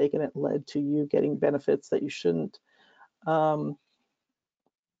made a mistake and it led to you getting benefits that you shouldn't.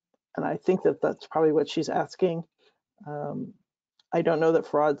 And I think that that's probably what she's asking. I don't know that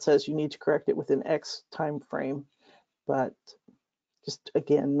fraud says you need to correct it within X time frame, but just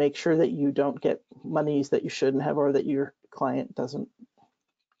again, make sure that you don't get monies that you shouldn't have or that your client doesn't.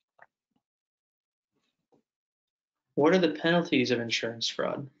 What are the penalties of insurance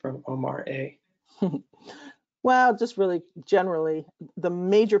fraud? From Omar A. Well, just really generally, the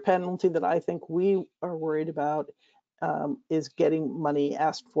major penalty that I think we are worried about is getting money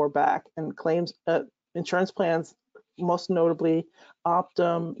asked for back, and claims, insurance plans, most notably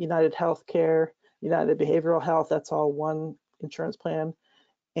Optum, United Healthcare, United Behavioral Health, that's all one insurance plan,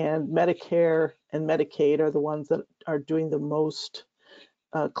 and Medicare and Medicaid are the ones that are doing the most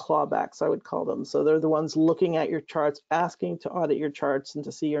clawbacks, I would call them. So they're the ones looking at your charts, asking to audit your charts and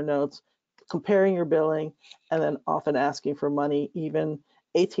to see your notes, comparing your billing, and then often asking for money even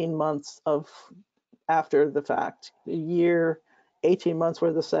 18 months after the fact, a year, 18 months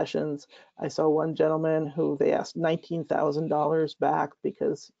worth of sessions. I saw one gentleman who they asked $19,000 back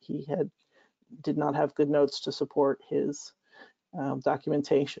because he did not have good notes to support his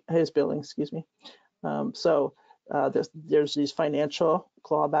documentation, his billing, excuse me. There's these financial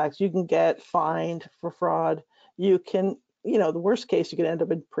clawbacks. You can get fined for fraud. You can, the worst case, you could end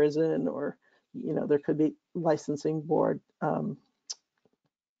up in prison, or, there could be licensing board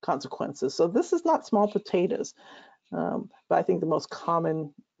consequences. So this is not small potatoes. But I think the most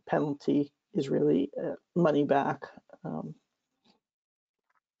common penalty is really money back.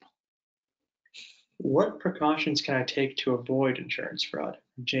 What precautions can I take to avoid insurance fraud?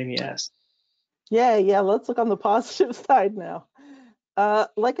 Jamie S. Yeah, let's look on the positive side now.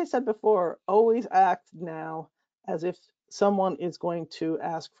 Like I said before, always act now as if someone is going to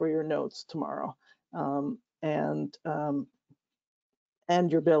ask for your notes tomorrow, and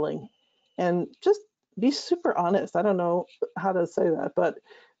your billing, and just be super honest. I don't know how to say that, but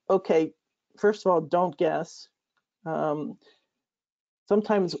okay, first of all, don't guess. Sometimes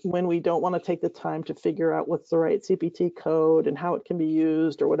when we don't want to take the time to figure out what's the right CPT code and how it can be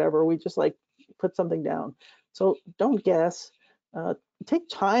used or whatever, we just like put something down. So don't guess. Take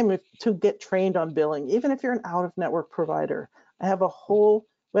time to get trained on billing, even if you're an out-of-network provider. I have a whole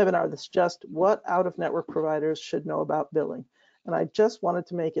webinar that's just what out-of-network providers should know about billing. And I just wanted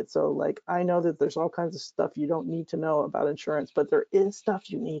to make it so, like, I know that there's all kinds of stuff you don't need to know about insurance, but there is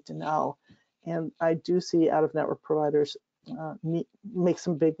stuff you need to know. And I do see out-of-network providers make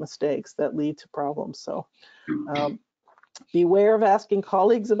some big mistakes that lead to problems. So beware of asking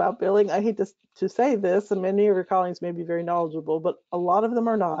colleagues about billing. I hate to say this, and many of your colleagues may be very knowledgeable, but a lot of them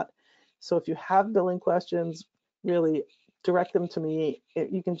are not. So if you have billing questions, really direct them to me.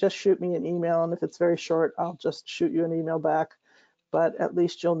 You can just shoot me an email, and if it's very short, I'll just shoot you an email back. But at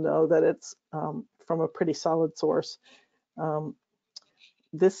least you'll know that it's from a pretty solid source.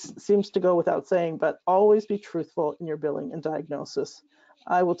 This seems to go without saying, but always be truthful in your billing and diagnosis.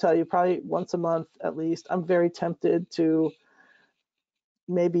 I will tell you, probably once a month at least, I'm very tempted to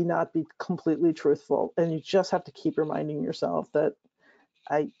maybe not be completely truthful. And you just have to keep reminding yourself that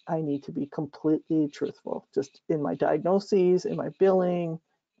I need to be completely truthful, just in my diagnoses, in my billing,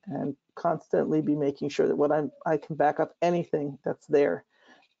 and constantly be making sure that I can back up anything that's there.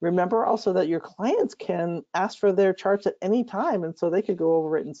 Remember also that your clients can ask for their charts at any time, and so they could go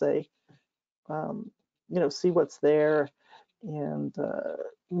over it and say, see what's there and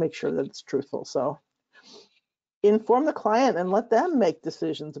make sure that it's truthful. So inform the client and let them make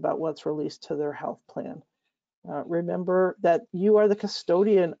decisions about what's released to their health plan. Remember that you are the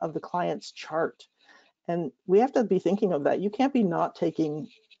custodian of the client's chart, and we have to be thinking of that. You can't be not taking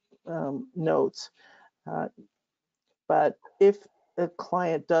notes, but if the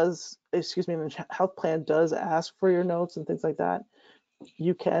client does, the health plan does ask for your notes and things like that,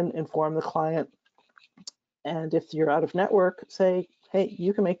 you can inform the client. And if you're out of network, say, hey,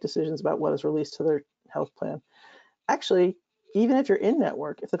 you can make decisions about what is released to their health plan. Actually, even if you're in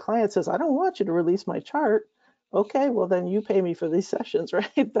network, if the client says, I don't want you to release my chart, okay, well then you pay me for these sessions,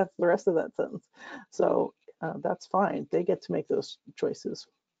 right? That's the rest of that sentence. So that's fine. They get to make those choices.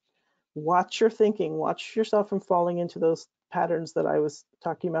 Watch your thinking, watch yourself from falling into those patterns that I was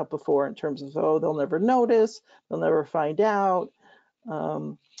talking about before in terms of, oh, they'll never notice, they'll never find out,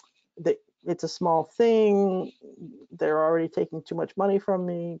 it's a small thing, they're already taking too much money from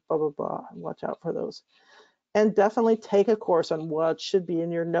me, blah, blah, blah. Watch out for those. And definitely take a course on what should be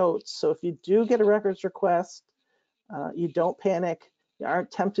in your notes. So if you do get a records request, you don't panic, you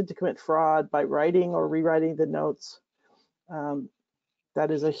aren't tempted to commit fraud by writing or rewriting the notes. That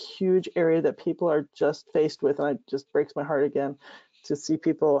is a huge area that people are just faced with, and it just breaks my heart again to see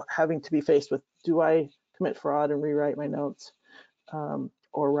people having to be faced with, do I commit fraud and rewrite my notes,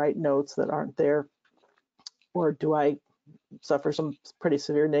 or write notes that aren't there, or do I suffer some pretty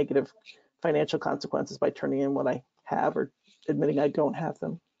severe negative financial consequences by turning in what I have or admitting I don't have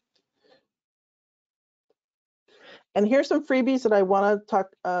them. And here's some freebies that I want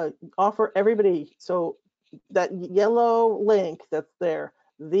to offer everybody. So that yellow link that's there,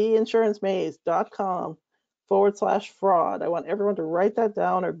 theinsurancemaze.com/fraud. I want everyone to write that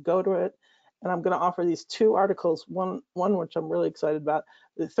down or go to it. And I'm going to offer these 2 articles, one which I'm really excited about,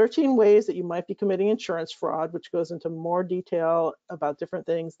 the 13 ways that you might be committing insurance fraud, which goes into more detail about different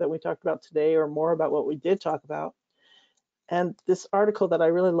things that we talked about today or more about what we did talk about. And this article that I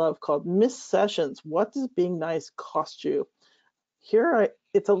really love called Missed Sessions, What Does Being Nice Cost You? Here,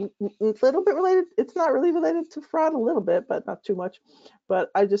 it's a little bit related. It's not really related to fraud, a little bit, but not too much. But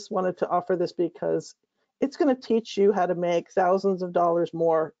I just wanted to offer this because it's going to teach you how to make thousands of dollars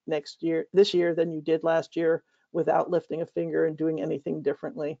more this year than you did last year without lifting a finger and doing anything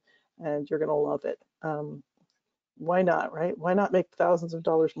differently. And you're going to love it. Why not, right? Why not make thousands of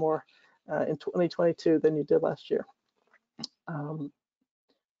dollars more in 2022 than you did last year?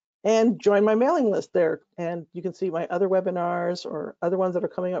 And join my mailing list there. And you can see my other webinars or other ones that are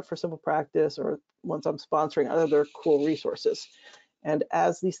coming up for SimplePractice or ones I'm sponsoring, other cool resources. And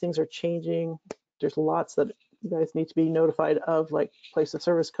as these things are changing, there's lots that you guys need to be notified of, like place of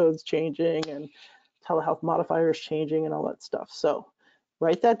service codes changing and telehealth modifiers changing and all that stuff. So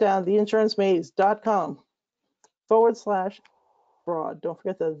write that down, theinsurancemaze.com/fraud. Don't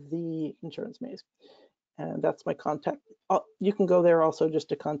forget the insurance maze. And that's my contact. You can go there also just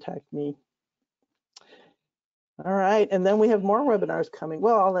to contact me. All right, and then we have more webinars coming.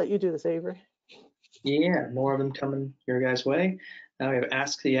 Well, I'll let you do this, Avery. Yeah, more of them coming your guys' way. We have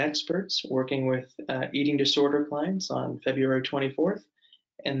Ask the Experts, working with eating disorder clients on February 24th,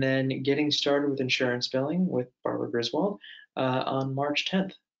 and then Getting Started with Insurance Billing with Barbara Griswold on March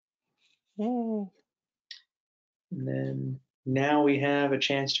 10th. Yay. And then now we have a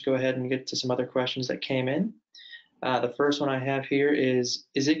chance to go ahead and get to some other questions that came in. The first one I have here is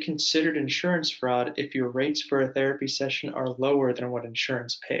it considered insurance fraud if your rates for a therapy session are lower than what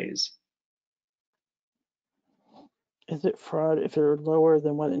insurance pays? Is it fraud if they're lower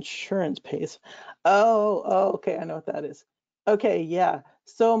than what insurance pays? Oh, okay, I know what that is. Okay, yeah.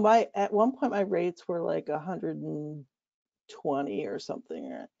 So at one point my rates were like 120 or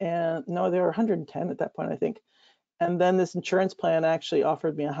something, and no, they were 110 at that point, I think. And then this insurance plan actually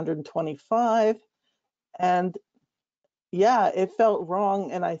offered me 125, and yeah, it felt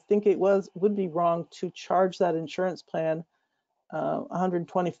wrong, and I think it would be wrong to charge that insurance plan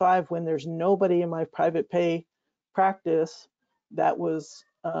 125 when there's nobody in my private pay practice that was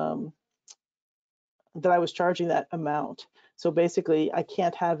that I was charging that amount. So basically, I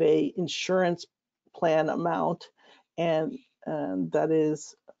can't have a insurance plan amount, and that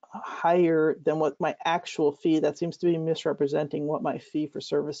is higher than what my actual fee. That seems to be misrepresenting what my fee for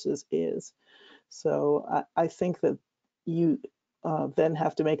services is. So I think that you then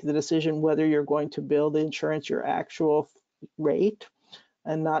have to make the decision whether you're going to bill the insurance your actual rate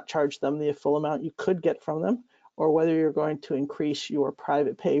and not charge them the full amount you could get from them, or whether you're going to increase your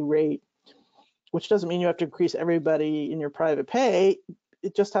private pay rate, which doesn't mean you have to increase everybody in your private pay.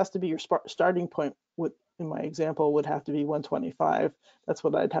 It just has to be your starting point. In my example, would have to be 125. That's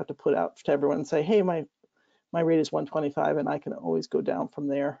what I'd have to put out to everyone and say, hey, my rate is 125, and I can always go down from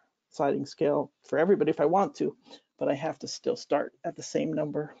there, sliding scale for everybody if I want to, but I have to still start at the same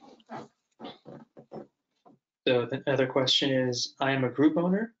number. So the other question is, I am a group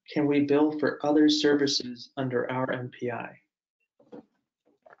owner. Can we bill for other services under our MPI?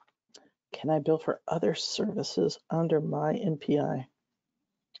 Can I bill for other services under my NPI?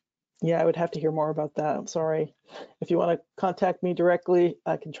 Yeah, I would have to hear more about that. I'm sorry. If you want to contact me directly,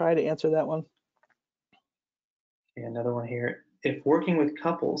 I can try to answer that one. Okay, another one here. if working with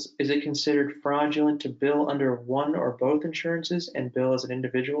couples, is it considered fraudulent to bill under one or both insurances and bill as an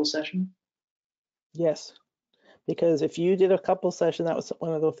individual session? Yes, because if you did a couple session, that was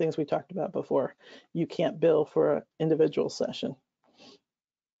one of the things we talked about before. You can't bill for an individual session.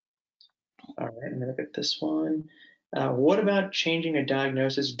 All right, I'm gonna look at this one. What about changing a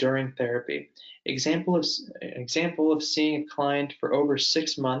diagnosis during therapy? Example of seeing a client for over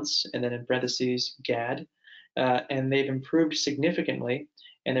 6 months, and then in parentheses, GAD, and they've improved significantly,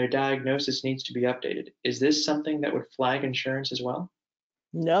 and their diagnosis needs to be updated. Is this something that would flag insurance as well?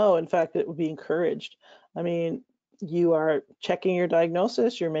 No, in fact, it would be encouraged. I mean, you are checking your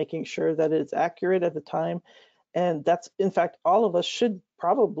diagnosis, you're making sure that it's accurate at the time. And that's, in fact, all of us should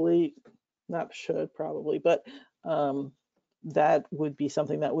probably, not should probably, but that would be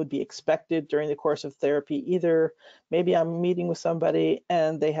something that would be expected during the course of therapy. Either maybe I'm meeting with somebody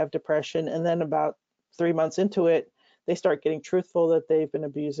and they have depression, and then about 3 months into it, they start getting truthful that they've been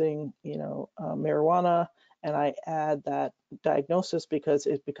abusing, marijuana, and I add that diagnosis because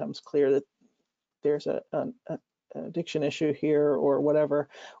it becomes clear that there's an addiction issue here or whatever,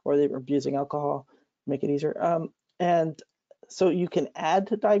 or they were abusing alcohol, make it easier. And so you can add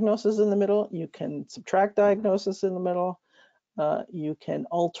to diagnosis in the middle, you can subtract diagnosis in the middle, you can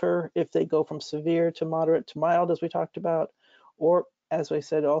alter if they go from severe to moderate to mild, as we talked about, or as I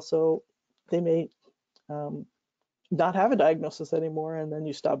said, also, they may not have a diagnosis anymore, and then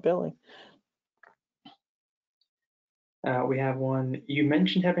you stop billing. We have one. You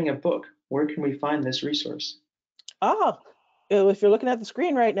mentioned having a book. Where can we find this resource? If you're looking at the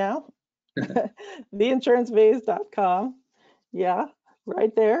screen right now, theinsurancemaze.com. Yeah,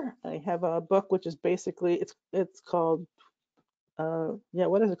 right there. I have a book which is basically it's called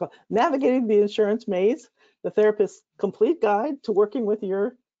what is it called? Navigating the Insurance Maze: The Therapist's Complete Guide to Working with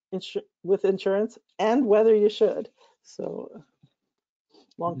Your with Insurance and Whether You Should. So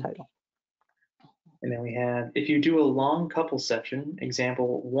long title. And then we have, if you do a long couple session,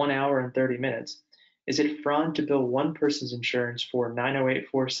 example 1 hour and 30 minutes, is it fraud to bill one person's insurance for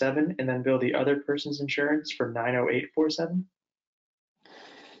 90847 and then bill the other person's insurance for 90847?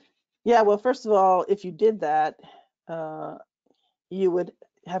 Yeah, well, first of all, if you did that, you would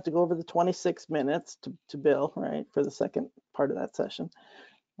have to go over the 26 minutes to bill, right, for the second part of that session.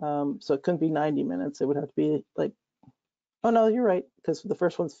 So it couldn't be 90 minutes. It would have to be like, oh no, you're right, because the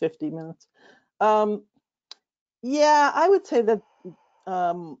first one's 50 minutes. Yeah, I would say that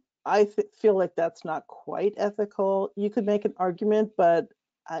I feel like that's not quite ethical. You could make an argument, but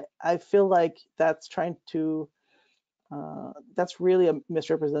I feel like that's trying to, that's really a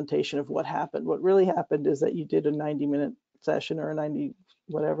misrepresentation of what happened. What really happened is that you did a 90-minute session or a 90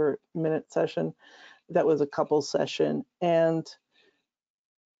 whatever minute session that was a couple session. And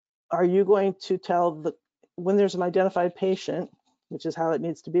are you going to tell when there's an identified patient, which is how it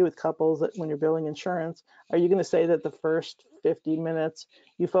needs to be with couples, that when you're billing insurance, are you going to say that the first 50 minutes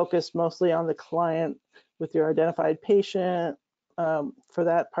you focus mostly on the client with your identified patient for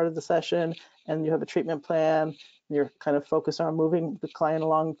that part of the session, and you have a treatment plan, and you're kind of focused on moving the client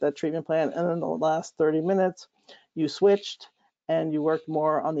along that treatment plan, and then the last 30 minutes you switched and you worked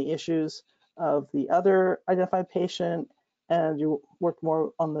more on the issues of the other identified patient, and you worked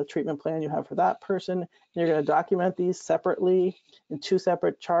more on the treatment plan you have for that person. You're going to document these separately in 2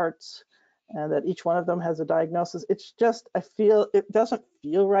 separate charts, and that each one of them has a diagnosis. It's just, I feel, it doesn't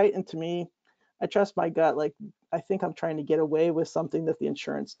feel right. And to me, I trust my gut. Like, I think I'm trying to get away with something that the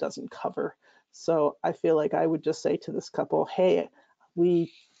insurance doesn't cover. So I feel like I would just say to this couple, hey,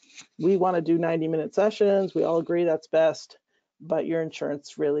 we want to do 90-minute sessions. We all agree that's best, but your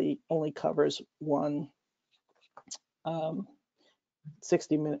insurance really only covers one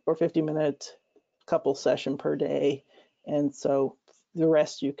 60-minute or 50-minute couple session per day. And so the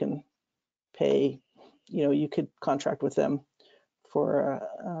rest you can pay, you could contract with them for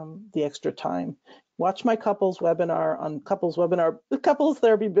the extra time. Watch my couples webinar on the couples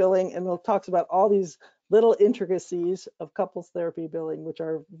therapy billing, and it talks about all these little intricacies of couples therapy billing, which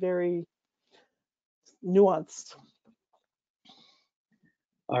are very nuanced.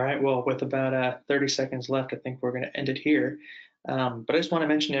 All right, well, with about 30 seconds left, I think we're going to end it here. But I just want to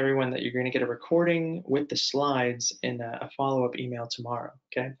mention to everyone that you're going to get a recording with the slides in a follow-up email tomorrow,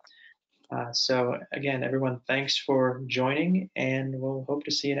 okay? So again, everyone, thanks for joining, and we'll hope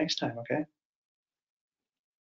to see you next time, okay?